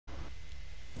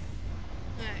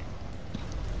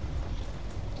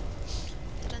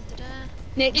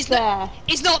Nick's there.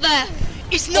 He's not there.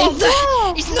 He's not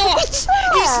there. He's not. He's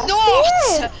not.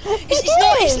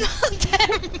 He's not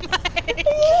there, mate.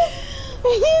 He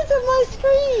is on my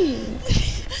screen.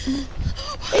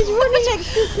 He's running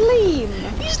next to Slim.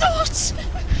 He's not.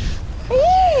 He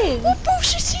is. What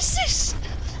bullshit is this?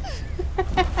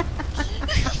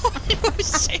 What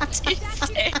bullshit is this?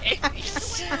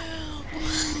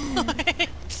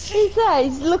 He's there.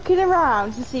 He's looking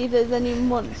around to see if there's any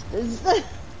monsters.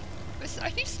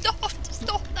 He's not. He's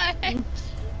not there.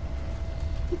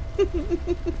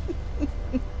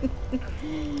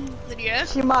 Lydia?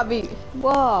 She might be.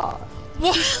 What?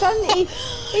 What? He's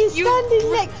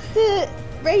standing next to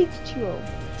Rachel.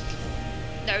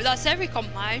 No, that's Eric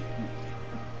on mine.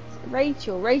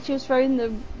 Rachel's throwing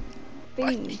the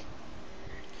thing.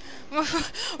 What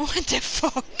the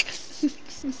fuck?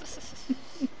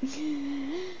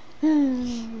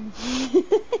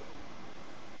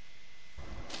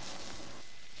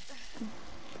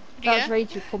 That's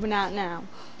Rachel coming out now.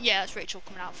 Yeah, that's Rachel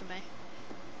coming out for me.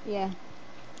 Yeah.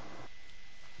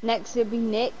 Next it'll be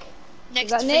Nick.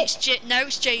 Next Is that Nick? no,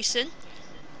 it's Jason.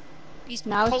 He's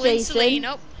Now it's pulling Jason. Celine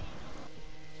up.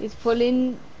 He's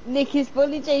pulling. Nick is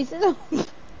pulling Jason up.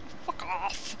 Fuck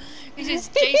off. This is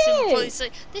Jason pulling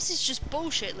Celine. This is just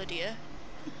bullshit, Lydia.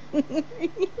 Literally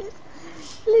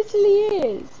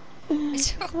is.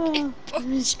 It's fucking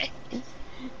bullshit.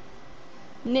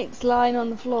 Nick's lying on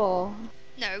the floor.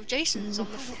 No, Jason's on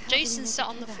the Jason's sat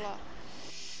on the floor.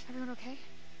 Everyone okay?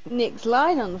 Nick's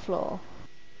lying on the floor.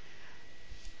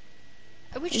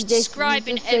 Are we just Jason's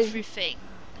describing just says- everything?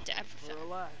 To everything.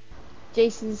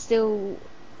 Jason still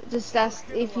just asked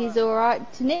if he's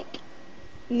alright to Nick.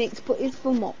 Nick's put his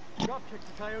thumb up. Drop check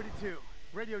to Coyote 2.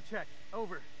 Radio check.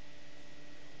 Over.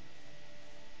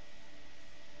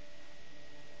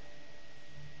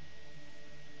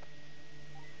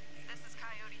 This is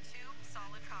Coyote 2.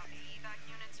 Solid copy. Evac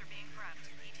units are being prepped.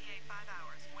 ETA 5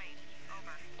 hours. Wait.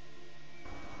 Over.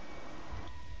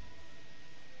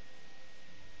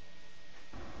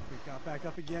 We got back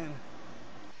up again.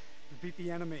 We beat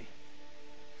the enemy.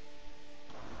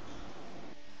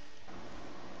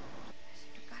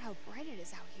 I forgot how bright it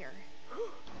is out here.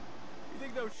 You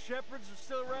think those shepherds are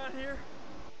still around here?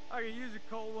 I could use a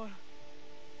cold one.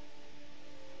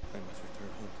 I must return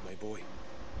home to my boy.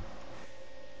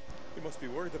 He must be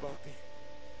worried about me.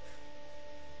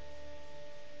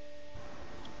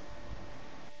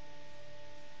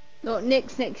 Look,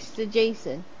 Nick's next to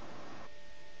Jason.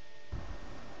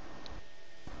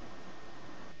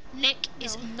 Nick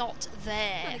is not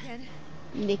there. Not again.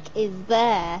 Nick is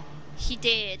there. He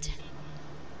did,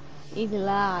 He's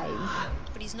alive.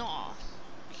 but he's not.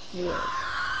 He is.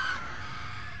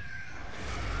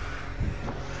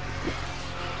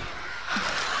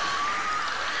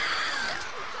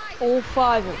 All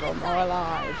 5 of them are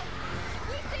alive.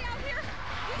 We stay out here.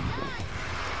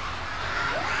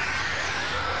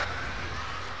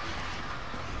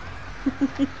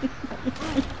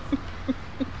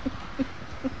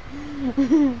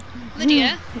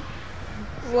 Lydia,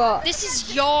 What? this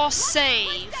is your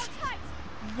save.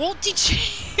 What did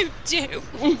you do?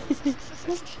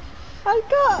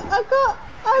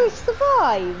 I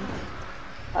survived.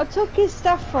 I took his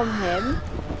stuff from him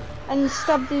and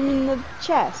stabbed him in the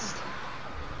chest.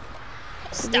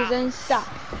 With his own staff.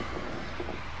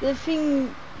 The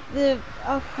thing, I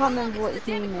can't remember what his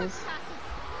name is,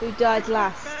 who died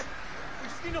last.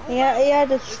 He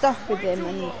had a stuff with him,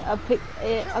 and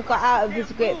I got out of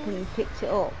his grip and picked it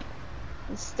up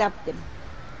and stabbed him.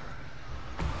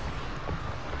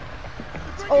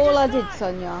 That's all I did,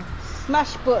 Sonia.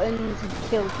 Smash buttons and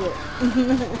killed it.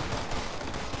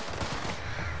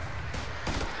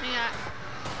 Yeah.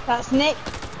 That's Nick.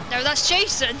 No, that's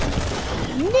Jason.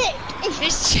 Nick!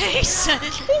 It's Jason.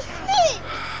 It's Nick!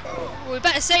 Well, we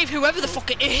better save whoever the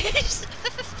fuck it is.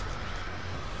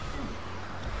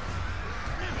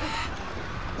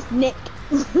 Nick.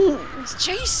 It's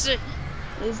Jason.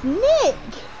 It's Nick!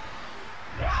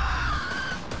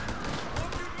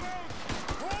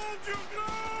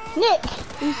 Nick!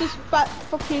 He's just back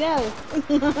fucking hell.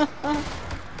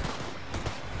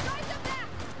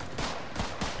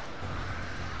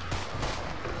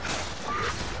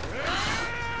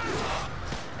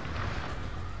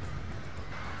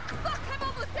 Fuck, I'm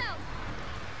almost out.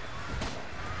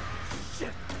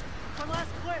 Shit! One last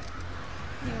clip!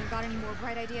 Anyone got any more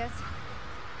bright ideas?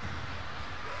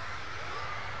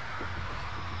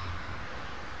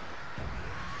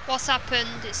 What's happened?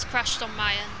 It's crashed on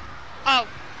my end. Oh,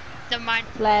 never mind.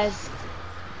 Flares.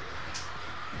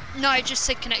 No, I just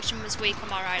said connection was weak.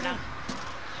 I'm alright now.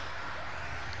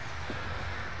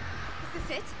 Is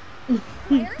this it?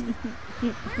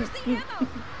 Where's the ammo?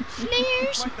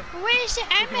 Flares! Where's the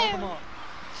Help them ammo? all.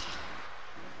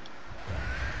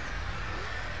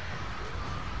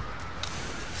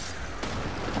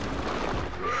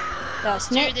 That's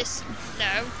Do Nick. this.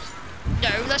 No.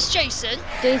 No, that's Jason.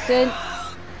 Jason.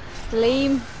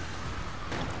 Salim.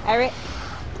 Eric.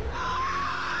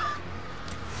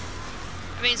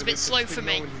 I mean, it's a bit slow for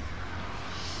me.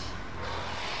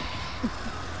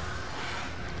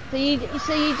 So you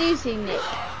do see Nick.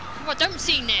 Well, I don't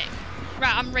see Nick.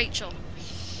 Right, I'm Rachel.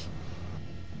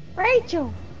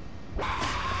 Rachel.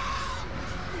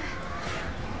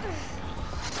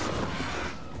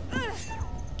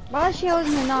 Why is she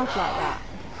holding a knife like that?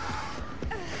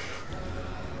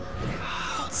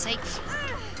 God's sake.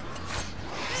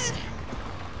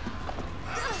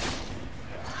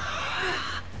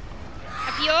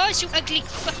 Up yours, you ugly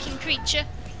fucking creature.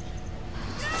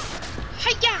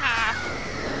 Hiya!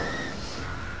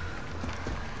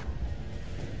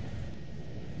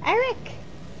 Eric.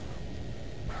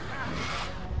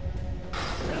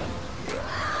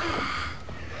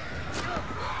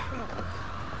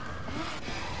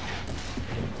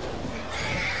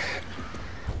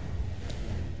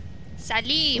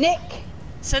 Salim. Nick.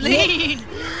 Salim. Nick.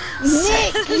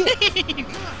 Salim.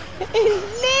 It's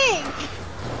Nick.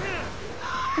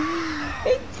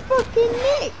 It's fucking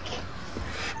Nick.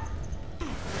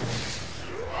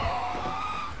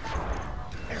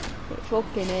 It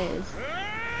fucking is.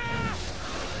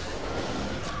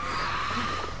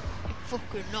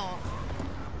 Fucking not.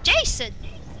 Jason.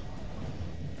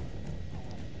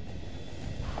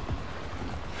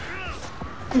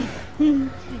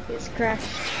 It's crashed.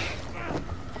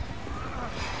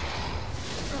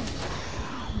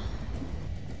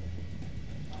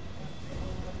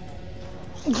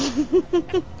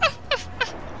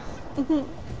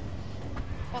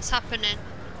 What's happening?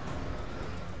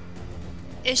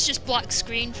 It's just black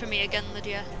screen for me again,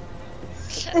 Lydia.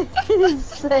 Same.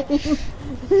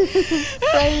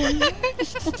 Same.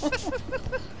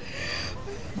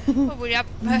 Oh, we have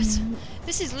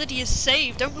this is Lydia's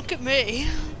save, don't look at me.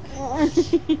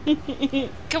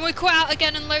 Can we quit out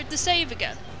again and load the save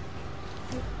again?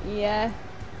 Yeah.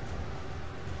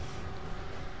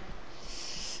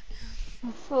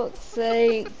 For fuck's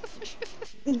sake.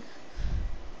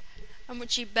 How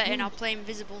much you betting I'll play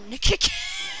Invisible Nick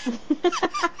again?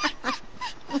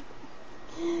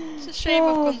 It's a shame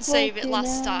I couldn't save it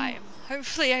last time.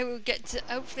 Hopefully I get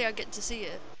to see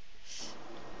it.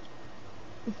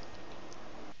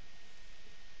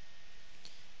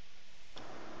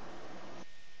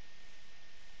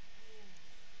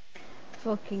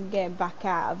 Fucking get back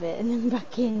out of it and then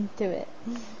back into it.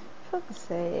 For fuck's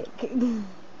sake.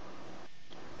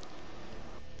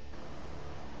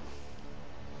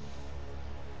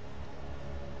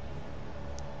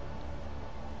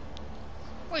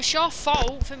 Well, it's your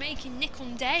fault for making Nick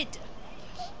undead.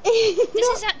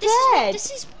 This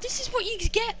This is what you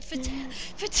get for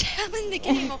telling the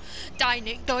game, die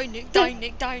Nick, die Nick, die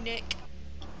Nick, die Nick,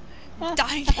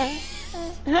 die Nick.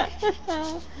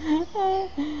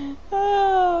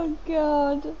 Oh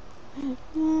god.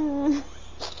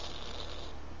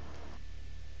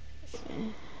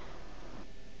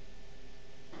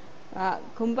 Right,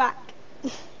 come back.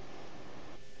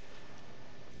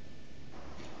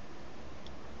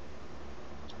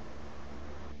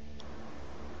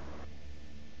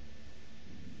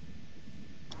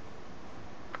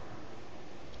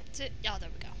 Yeah, there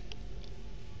we go.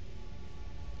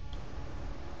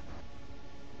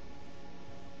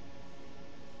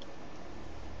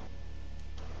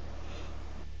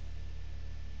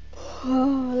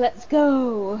 Oh, let's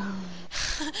go.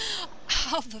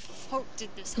 How the fuck did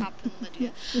this happen,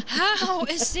 Lydia? How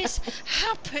has this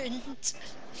happened?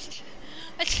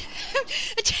 I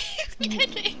don't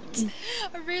get it.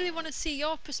 I really want to see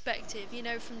your perspective, you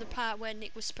know, from the part where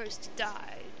Nick was supposed to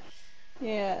die.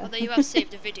 Yeah. Although you have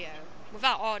saved the video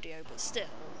without audio, but still,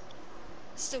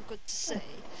 it's still good to see.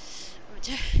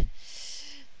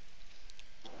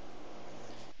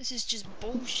 This is just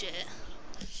bullshit.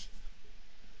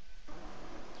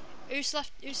 Who's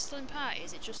left? Who's still in party?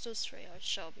 Is it just us three, or is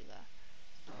Shelby there?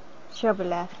 Shelby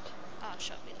left. Ah,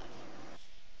 Shelby left.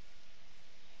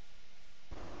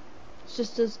 It's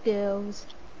just us girls.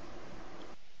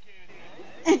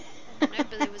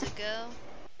 Nobody was a girl.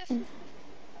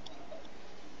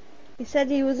 He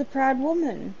said he was a proud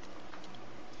woman.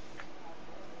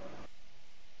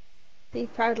 The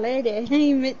proud lady.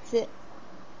 He admits it.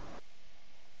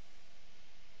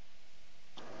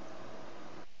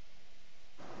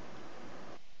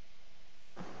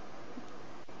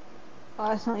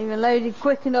 Oh, it's not even loaded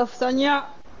quick enough, Sonia.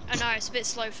 I know, it's a bit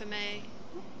slow for me.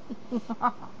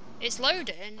 It's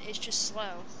loading, it's just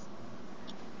slow.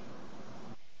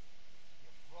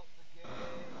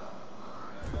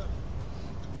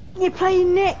 You're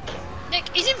playing Nick. Nick,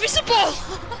 he's invisible!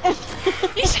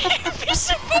 He's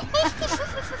invisible!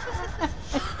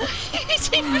 He's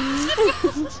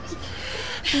invisible!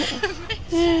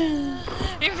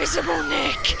 Invisible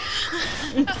Nick!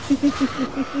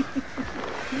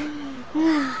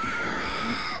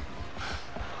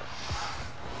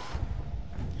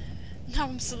 Now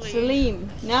I'm Salim. Salim.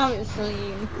 Now it's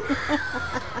Salim.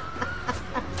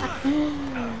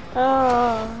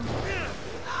 Oh.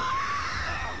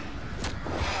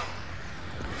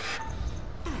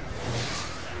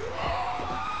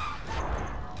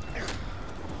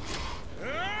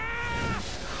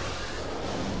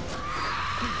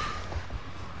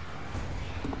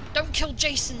 Don't kill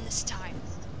Jason this time.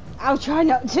 I'll try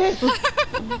not to.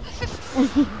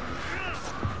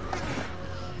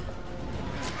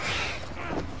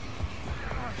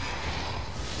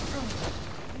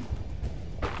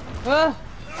 Ah.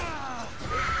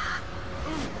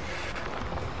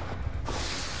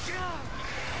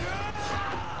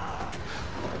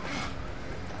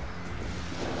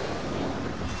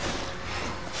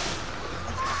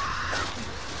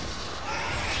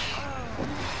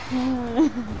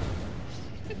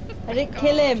 I didn't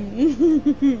kill him.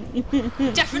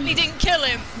 Definitely didn't kill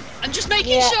him. I'm just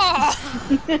making Yeah. sure.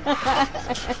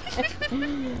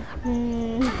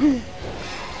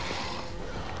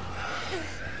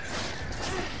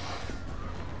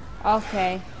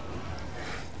 Okay.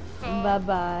 Oh. Bye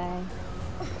bye.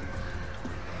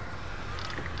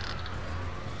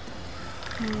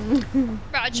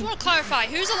 Right, I just want to clarify,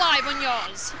 who's alive on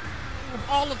yours?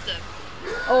 All of them.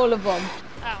 All of them.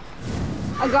 Oh.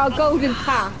 I got a golden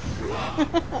pass.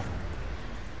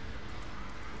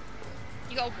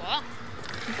 You got what?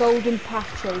 Golden pass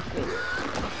trophy.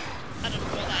 I don't know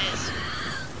what that is.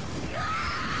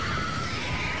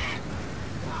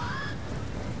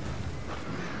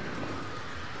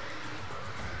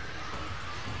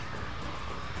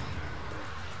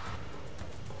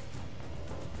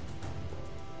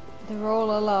 They're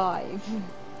all alive.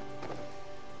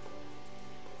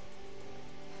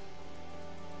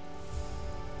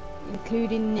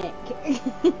 Including Nick.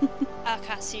 I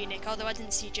can't see Nick, although I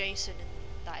didn't see Jason in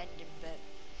that ending bit.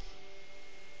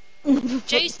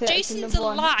 Jason's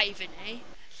alive, isn't he?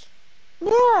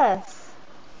 Yes.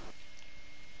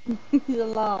 He's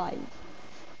alive.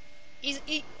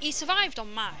 He survived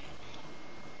on mine.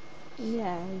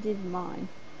 Yeah, he did mine.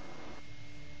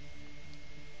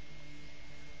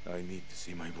 I need to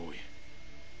see my boy.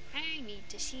 I need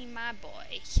to see my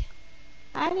boy.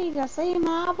 I need to see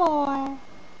my boy.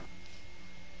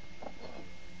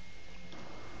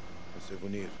 A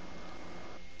souvenir.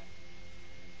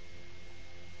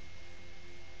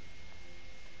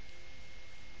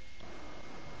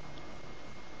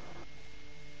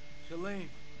 Shalane,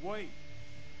 wait.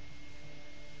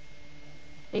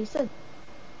 Jason.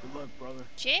 Good luck, brother.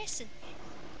 Jason.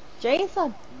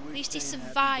 Jason. At least he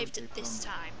survived at this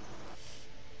time.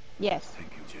 Yes.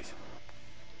 Thank you, Jason.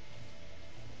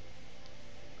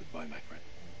 Goodbye, my friend.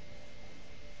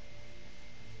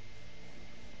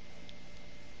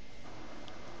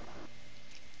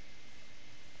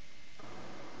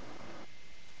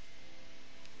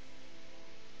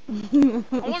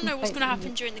 I want to know what's going to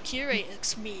happen during the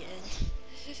curators meeting.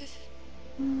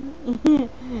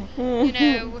 You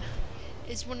know,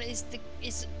 is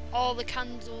all the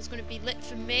candles going to be lit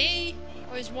for me,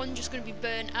 or is one just going to be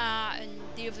burnt out and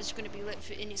the other's going to be lit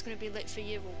for, and it's going to be lit for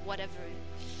you or whatever?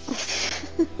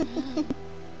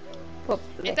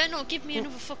 It better not give me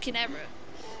another fucking error,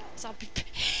 'cause I'll be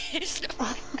pissed.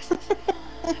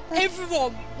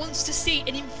 Everyone wants to see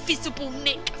an invisible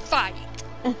Nick fight.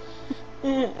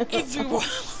 Everyone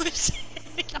wants to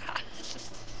see that.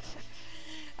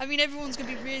 I mean, everyone's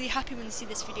going to be really happy when they see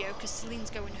this video because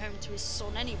Celine's going home to his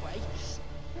son anyway.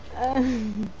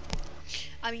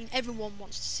 I mean, everyone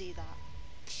wants to see that.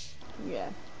 Yeah.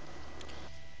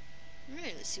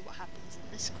 Really, let's see what happens in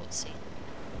this cutscene.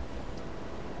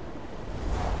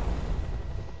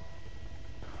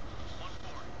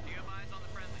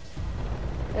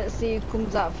 Let's see who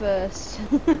comes out first.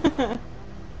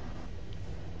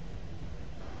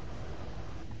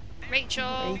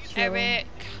 Rachel, Eric,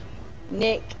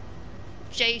 Nick.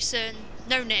 Jason,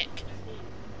 no Nick.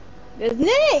 There's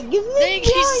Nick! Nick, Nick,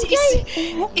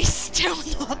 he's still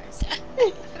not there.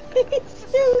 He's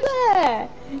still there!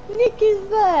 Nick is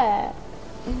there!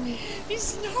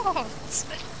 He's not!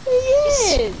 He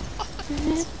is!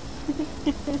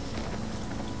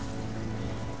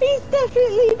 He's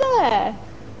definitely there!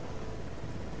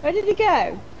 Where did he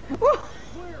go?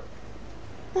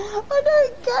 I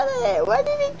don't get it. Where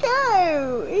did he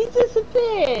go? He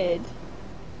disappeared.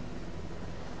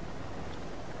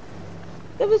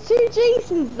 There were 2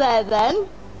 Jasons there then.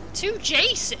 2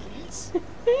 Jasons?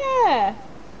 Yeah.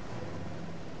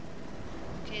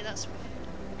 Okay, that's weird.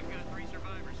 We've got 3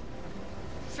 survivors.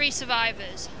 3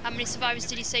 survivors. How many survivors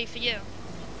did he say for you?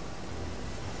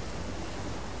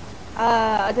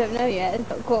 I don't know yet. It's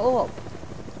not caught up.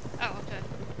 Oh, okay.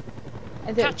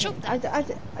 I don't Catch up think- then. I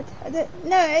don't.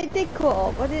 No, it did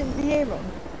caught up. I didn't hear him.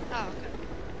 Oh, okay.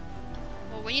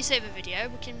 Well, when you save a video,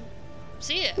 we can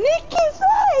see it. Nick is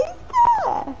there. He's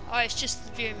there. Oh, it's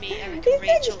just viewing me, Eric, He's and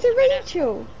Rachel. next to at the minute.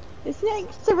 Rachel. It's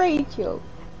next to Rachel.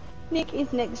 Nick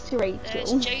is next to There's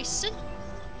Rachel. Jason.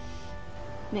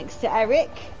 Next to Eric.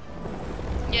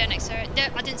 Yeah, next to Eric. No,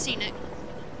 I didn't see Nick.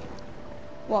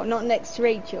 What? Not next to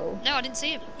Rachel. No, I didn't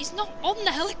see him. He's not on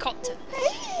the helicopter.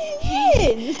 He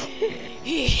is.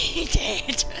 He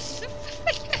did.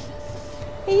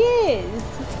 He is.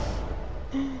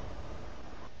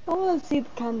 I want to see the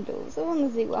candles. I want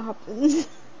to see what happens.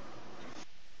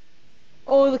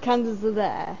 All the candles are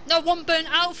there. No one burnt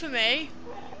out for me.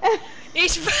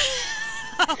 He's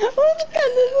All the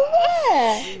candles are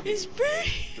there. He's burnt.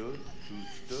 Stood, who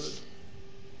stood,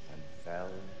 and fell.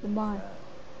 The mine.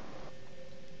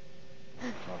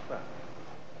 Not bad.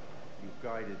 You've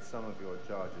guided some of your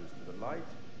charges to the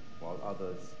light, while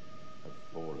others have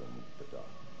fallen to the dark.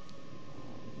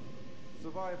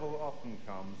 Survival often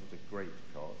comes at a great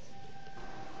cost,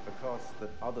 a cost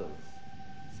that others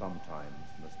sometimes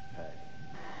must pay.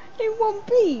 In one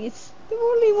piece. They're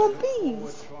all in one Look forward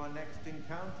piece. to our next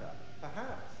encounter.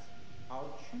 Perhaps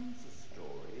I'll choose a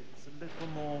story that's a little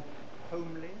more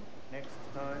homely next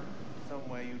time,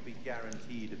 somewhere you'll be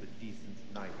guaranteed of a decent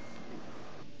night's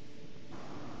sleep.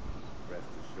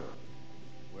 Rest assured,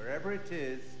 wherever it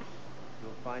is,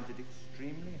 you'll find it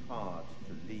extremely hard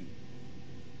to leave.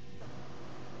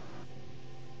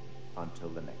 Until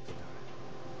the next time.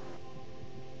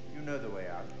 You know the way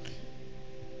out.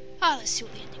 Ah, let's see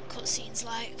what the ending cutscene's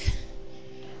like.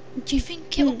 Do you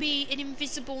think it'll be an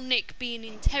invisible Nick being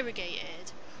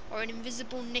interrogated, or an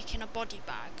invisible Nick in a body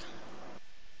bag?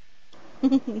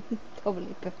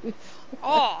 Probably both.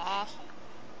 Or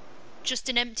just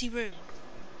an empty room?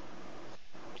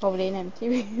 Probably an empty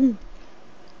room.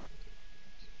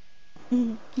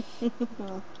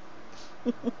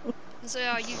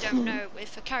 So you don't know,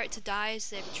 if a character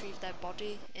dies, they retrieve their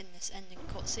body in this ending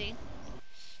cutscene.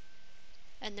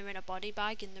 And they're in a body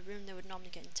bag in the room they would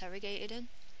normally get interrogated in.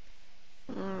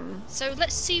 So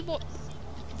let's see what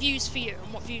views for you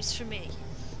and what views for me.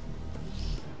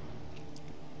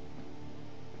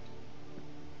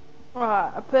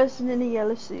 Alright, a person in a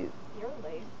yellow suit. You're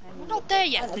late. We're not there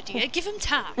yet, Lydia. Give him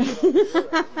time. Good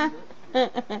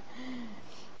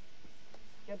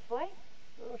flight?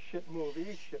 Oh, shit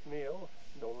movie, shit meal,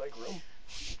 no leg room.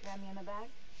 Grab me in the back?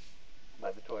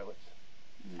 By the toilets.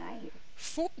 Nice.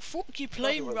 Fuck your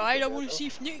plane ride. I want to see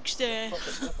if Nick's there.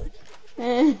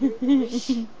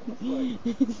 He's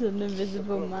an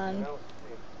invisible man.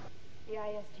 The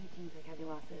ISG team took heavy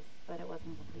losses, but it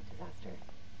wasn't a complete disaster.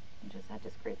 We just had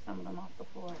to scrape some of them off the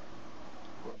floor.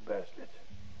 Poor bastards.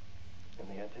 And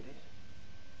the entities?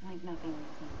 Like nothing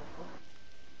we've seen before.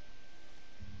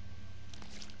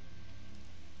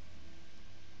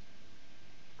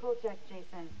 Cool check,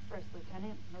 Jason. First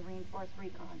Lieutenant, Marine Force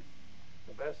Recon.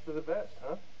 The best of the best,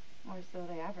 huh? Or so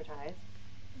they advertise.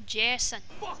 Jason.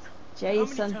 Fuck! How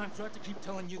Jason. many times do I have to keep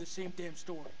telling you the same damn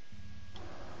story?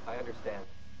 I understand.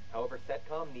 However,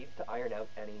 CENTCOM needs to iron out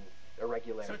any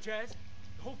irregularities, Such as?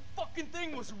 The whole fucking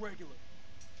thing was irregular.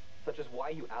 such as why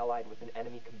you allied with an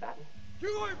enemy combatant.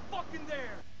 You weren't fucking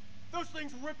there! Those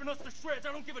things were ripping us to shreds.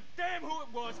 I don't give a damn who it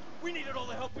was. We needed all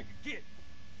the help we could get.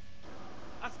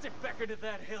 I stepped back into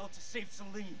that hell to save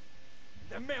Celine.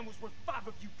 That man was worth 5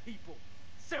 of you people.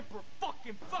 Semper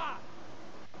fucking 5!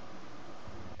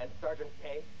 And Sergeant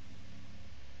K?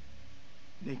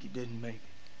 Nicky didn't make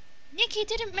it. Nicky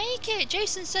didn't make it.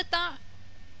 Jason said that.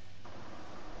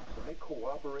 So they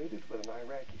cooperated with an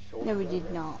Iraqi soldier. No, we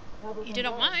did not. You did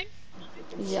on mine.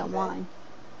 We did on mine.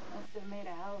 Must have made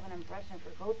a hell of an impression for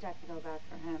Kolchak to go back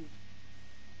for him.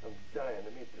 I'm dying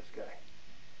to meet this guy.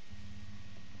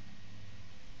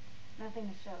 Nothing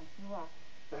to show. You walk.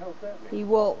 The hell's that mean? He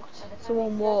walked.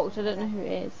 Someone walked. I don't know who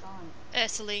it is. Gone.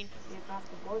 Celine. Be across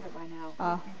the border by now.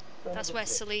 Ah. Son That's of a where bitch.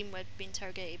 Celine would be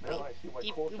interrogated, Now but I see why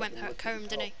he Kolchak went enlisted home, his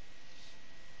didn't he? help.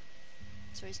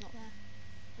 So he's not there.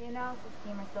 The analysis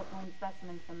team are still pulling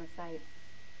specimens from the site.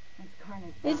 It's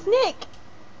carnage. It's down. Nick.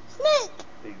 It's Nick.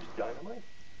 They use dynamite?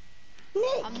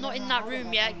 Nick. I'm not in that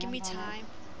room yet. Give me time.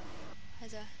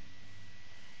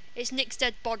 It's Nick's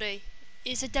dead body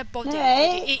It's a dead body.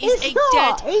 Hey, It is it's a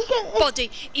not. dead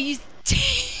body. He's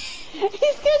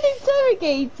He's getting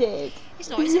interrogated. He's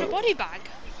not. He's in a body bag.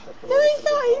 No, he's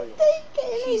not.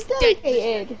 He's getting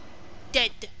interrogated.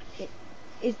 Dead.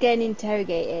 He's getting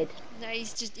interrogated. No,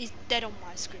 he's dead on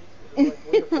my screen.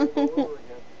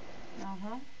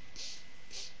 Uh-huh.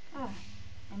 Ah,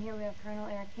 and here we have Colonel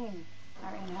Eric King,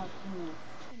 our in-house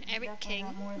teammate. Eric King.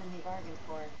 Got more than he bargained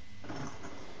for.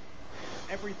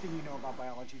 Everything you know about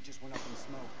biology just went up in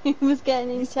smoke. He was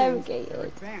getting These things, interrogated. they're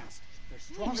advanced. They're He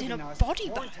stronger was in than a us, body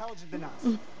more bag. intelligent than us.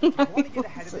 If you want to get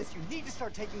ahead of this, you need to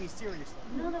start taking me seriously.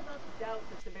 None of us doubt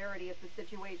the severity of the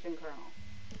situation, Colonel.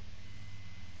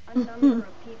 A number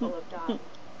of people have died.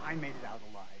 I made it out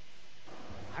alive.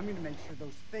 I'm going to make sure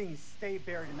those things stay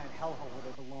buried in that hellhole where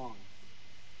they belong.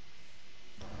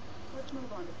 Let's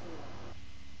move on to Pluto.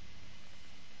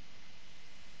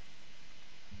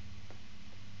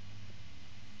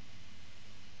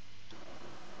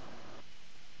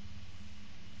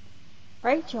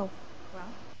 Rachel. Well,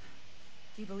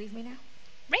 do you believe me now?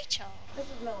 Rachel. This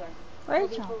is Miller.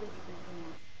 Rachel. We'll be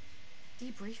fully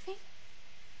debriefing now. Debriefing?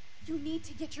 You need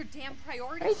to get your damn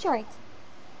priorities Rachel. straight.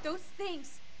 Those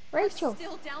things Rachel. are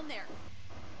still down there.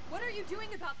 What are you doing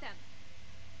about them?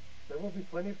 There will be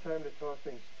plenty of time to talk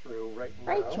things through. Right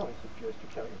now, Rachel. I suggest you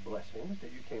count your blessings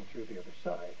that you came through the other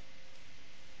side.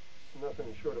 It's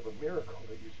nothing short of a miracle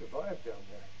that you survived down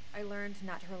there. I learned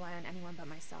not to rely on anyone but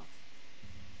myself.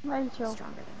 Rachel.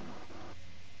 Stronger than them.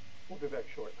 We'll be back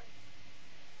shortly.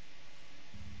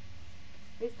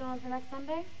 We still on for next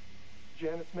Sunday?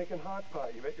 Janet's making hot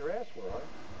pot. You bet your ass we're on.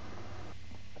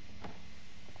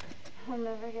 I'll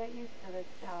never get used to this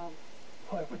job.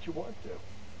 Why would you want to?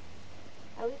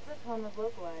 At least this one was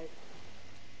localized.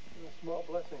 A small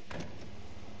blessing.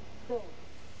 So,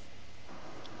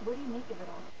 what do you make of it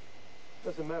all?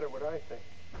 Doesn't matter what I think.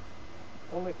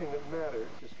 Only thing that matters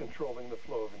is controlling the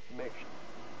flow of information.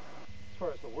 As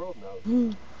far as the world knows,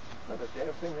 not a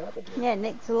damn thing happened here. Yeah,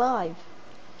 Nick's alive.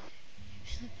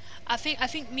 I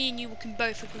think me and you can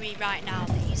both agree right now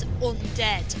that he's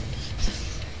undead.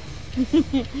 He's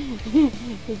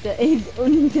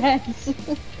undead.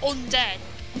 Undead.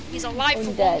 He's alive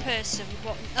for Undead. one person,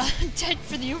 but dead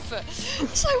for the other.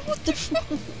 It's like, what the fuck?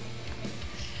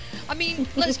 I mean,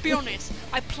 let's be honest.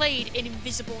 I played an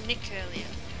Invisible Nick earlier.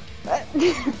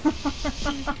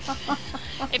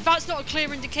 If that's not a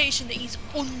clear indication that he's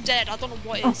undead, I don't know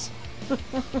what is.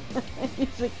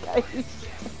 He's a ghost.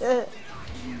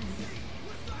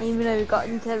 Even though he got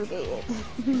interrogated.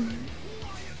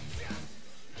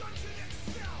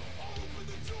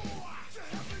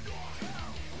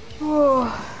 Oh.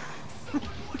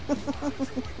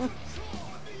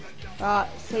 Right,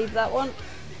 save that one.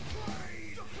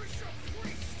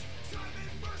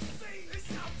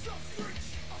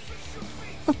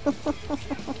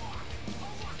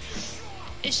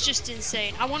 It's just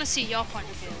insane. I want to see your point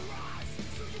of view.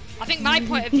 I think my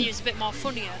point of view is a bit more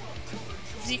funnier.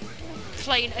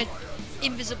 Playing an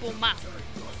invisible man.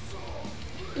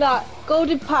 Look,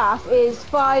 Golden Path is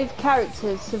 5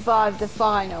 characters survive the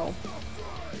final.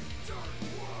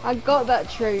 I got that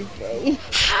trophy.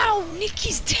 How?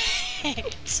 Nicky's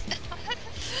dead!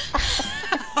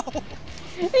 How?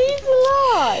 He's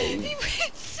alive!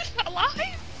 He's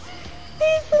alive?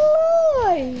 He's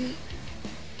alive!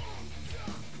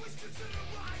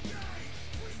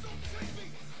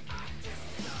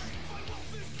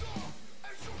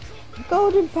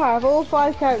 Golden Path, all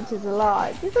 5 characters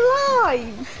alive. He's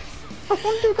alive! I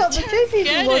wonder who got the trophy if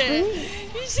he wasn't.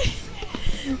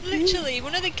 Literally,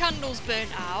 one of the candles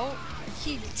burnt out.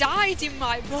 He died in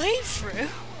my playthrough.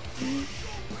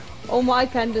 All my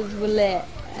candles were lit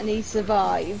and he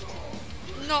survived.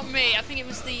 Not me, I think it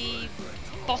was the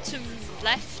bottom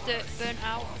left that burnt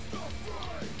out.